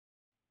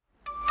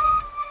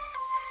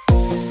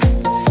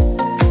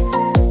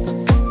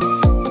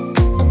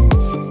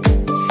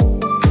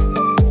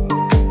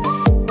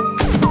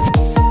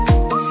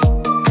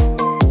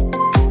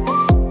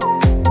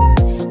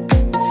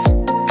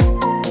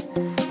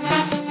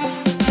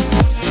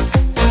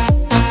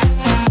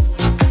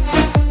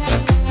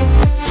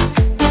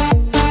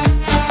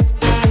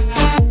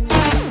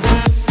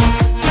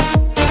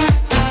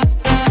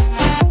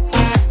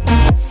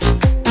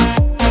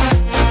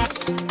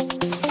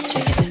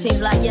Seems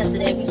like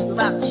yesterday we used to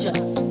rock the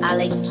show. I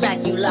laced the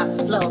track, you locked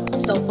the flow.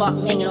 So far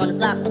from hanging on the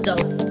block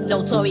though.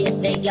 Notorious,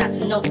 they got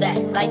to know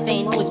that life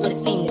ain't always what it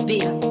seemed to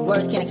be.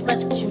 Words can't express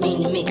what you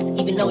mean to me.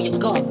 Even though you're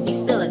gone, you're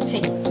still a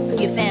team.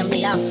 Through your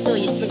family, I'll fulfill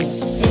your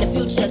dreams. In the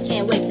future,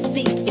 can't wait to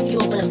see if you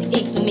open up the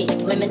gates for me.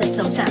 Reminisce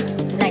sometime,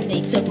 like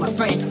they took my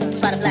friend.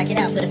 Try to black it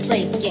out, but it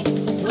plays again.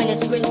 When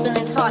it's real,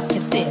 feeling's hard to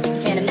conceal.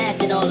 Can't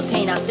imagine all the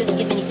pain I feel.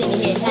 Give anything to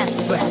hear half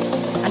the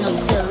breath. I know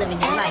you're still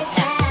living your life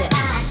after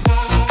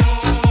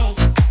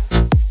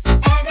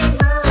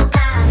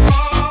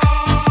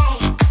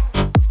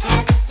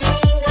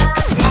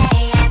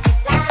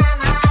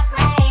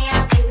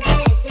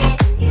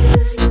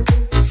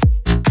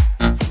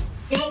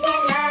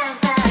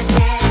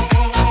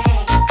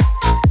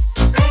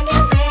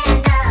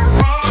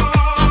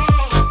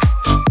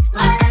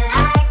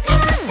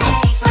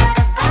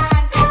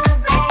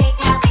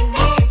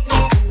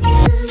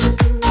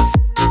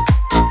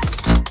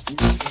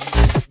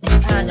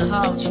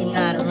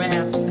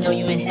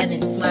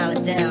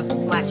death.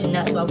 Watching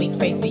us while we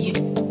pray for you.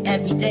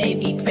 Every day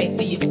we pray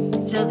for you.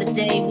 Till the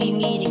day we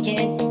meet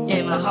again.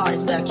 In my heart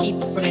is where I keep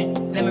a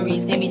friend.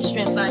 Memories give me the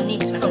strength I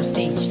need to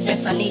proceed.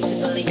 Strength I need to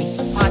believe.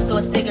 My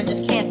thoughts big, I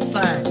just can't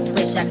define.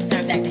 Wish I could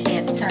turn back the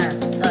hands of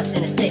time. Us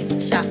in the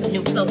six, shopping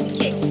new clothes and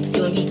kicks.